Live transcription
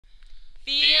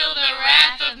Feel the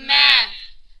Wrath of Math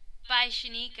by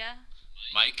Shanika,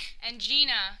 Mike, and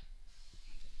Geena.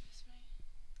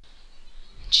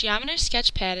 Geometer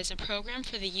Sketchpad is a program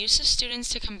for the use of students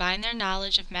to combine their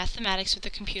knowledge of mathematics with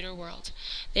the computer world.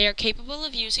 They are capable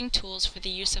of using tools for the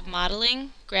use of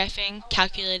modeling, graphing,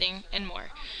 calculating, and more.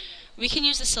 We can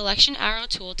use the selection arrow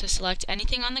tool to select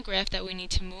anything on the graph that we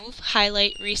need to move,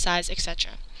 highlight, resize,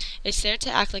 etc. It's there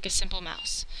to act like a simple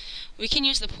mouse. We can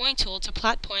use the point tool to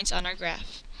plot points on our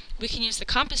graph. We can use the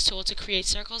compass tool to create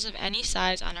circles of any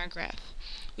size on our graph.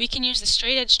 We can use the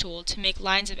straight edge tool to make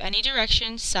lines of any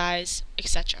direction, size,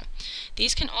 etc.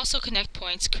 These can also connect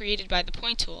points created by the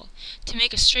point tool. To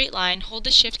make a straight line, hold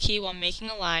the shift key while making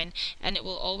a line, and it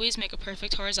will always make a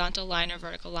perfect horizontal line or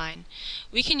vertical line.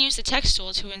 We can use the text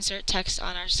tool to insert text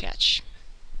on our sketch.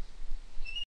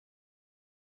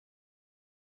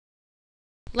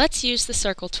 Let's use the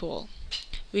circle tool.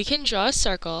 We can draw a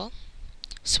circle,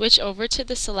 switch over to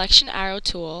the selection arrow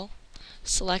tool,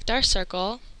 select our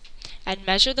circle, and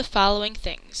measure the following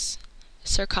things: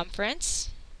 circumference,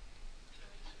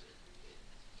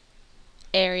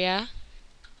 area,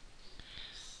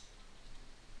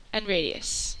 and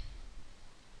radius.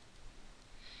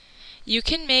 You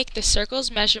can make the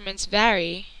circle's measurements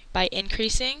vary by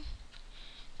increasing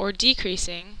or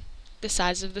decreasing the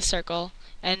size of the circle,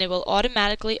 and it will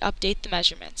automatically update the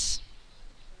measurements.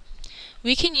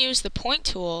 We can use the point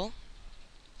tool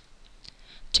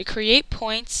to create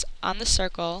points on the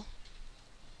circle,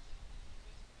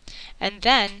 and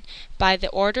then, by the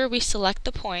order we select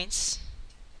the points,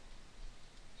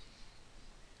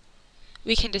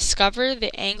 we can discover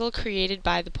the angle created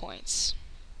by the points.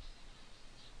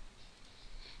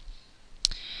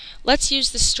 Let's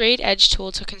use the straight edge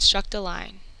tool to construct a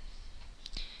line.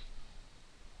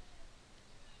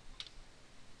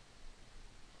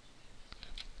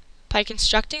 By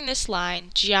constructing this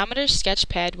line, Geometer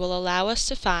Sketchpad will allow us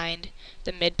to find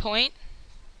the midpoint,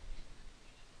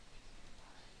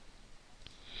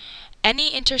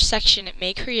 any intersection it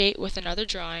may create with another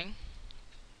drawing,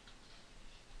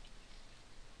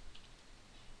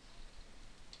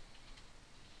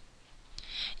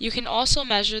 you can also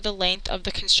measure the length of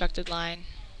the constructed line.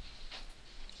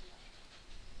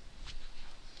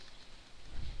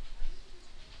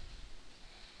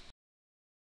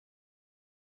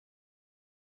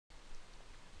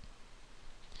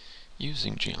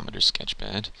 Using Geometer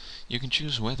Sketchpad, you can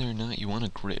choose whether or not you want a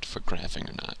grid for graphing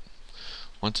or not.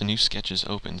 Once a new sketch is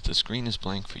opened, the screen is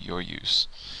blank for your use.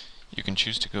 You can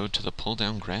choose to go to the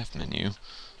pull-down graph menu,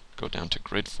 go down to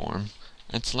grid form,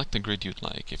 and select the grid you'd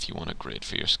like if you want a grid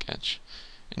for your sketch.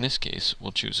 In this case,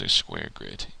 we'll choose a square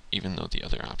grid, even though the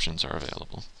other options are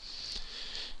available.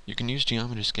 You can use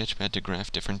Geometer Sketchpad to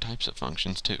graph different types of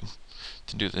functions too.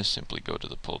 To do this, simply go to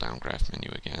the pull-down graph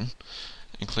menu again,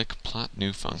 and click Plot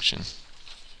New Function.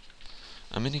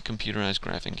 A mini computerized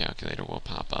graphing calculator will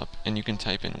pop up, and you can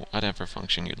type in whatever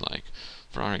function you'd like.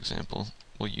 For our example,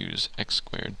 we'll use x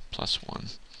squared plus 1.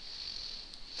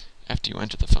 After you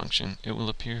enter the function, it will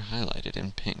appear highlighted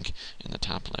in pink in the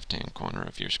top left-hand corner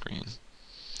of your screen.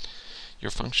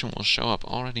 Your function will show up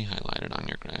already highlighted on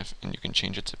your graph, and you can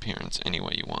change its appearance any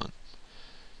way you want.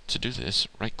 To do this,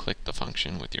 right-click the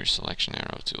function with your selection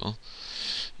arrow tool.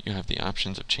 You have the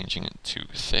options of changing it to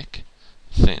thick,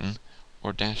 thin,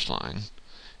 or dashed line,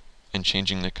 and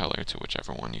changing the color to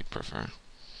whichever one you'd prefer.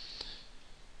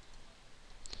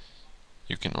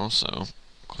 You can also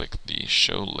click the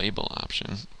Show Label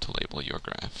option to label your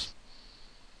graph,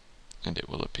 and it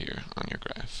will appear on your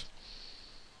graph.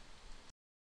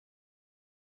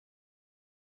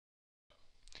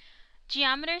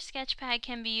 Geometer Sketchpad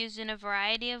can be used in a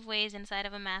variety of ways inside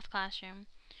of a math classroom.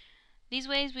 These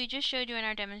ways we just showed you in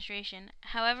our demonstration.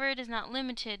 However, it is not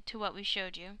limited to what we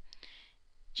showed you.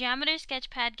 Geometer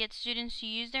Sketchpad gets students to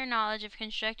use their knowledge of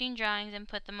constructing drawings and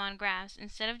put them on graphs,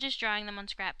 instead of just drawing them on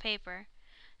scrap paper.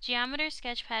 Geometer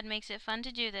Sketchpad makes it fun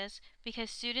to do this because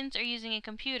students are using a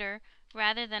computer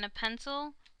rather than a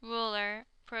pencil, ruler,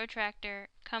 protractor,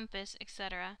 compass,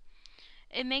 etc.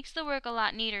 It makes the work a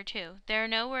lot neater too. There are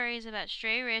no worries about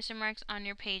stray eraser marks on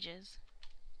your pages.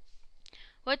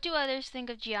 What do others think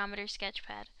of Geometer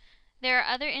Sketchpad? There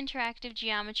are other interactive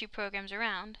geometry programs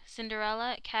around: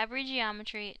 Cinderella, Cadbury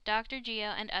Geometry, Dr. Geo,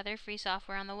 and other free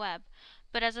software on the web.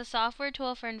 But as a software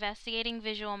tool for investigating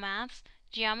visual maths,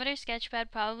 Geometer Sketchpad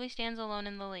probably stands alone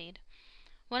in the lead.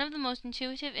 One of the most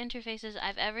intuitive interfaces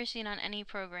I've ever seen on any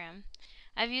program.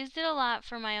 I've used it a lot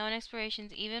for my own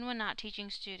explorations even when not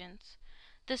teaching students.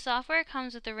 The software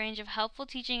comes with a range of helpful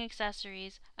teaching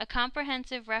accessories, a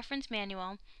comprehensive reference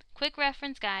manual, quick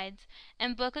reference guides,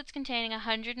 and booklets containing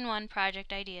 101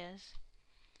 project ideas.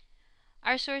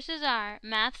 Our sources are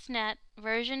MathsNet,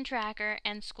 Version Tracker,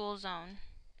 and School Zone.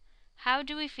 How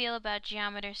do we feel about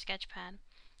Geometer Sketchpad?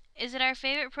 Is it our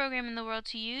favorite program in the world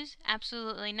to use?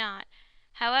 Absolutely not.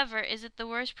 However, is it the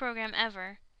worst program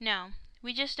ever? No.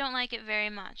 We just don't like it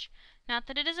very much. Not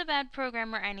that it is a bad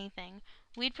program or anything.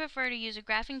 We'd prefer to use a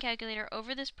graphing calculator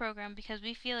over this program because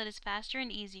we feel it is faster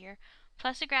and easier,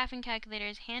 plus a graphing calculator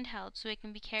is handheld so it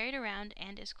can be carried around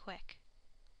and is quick.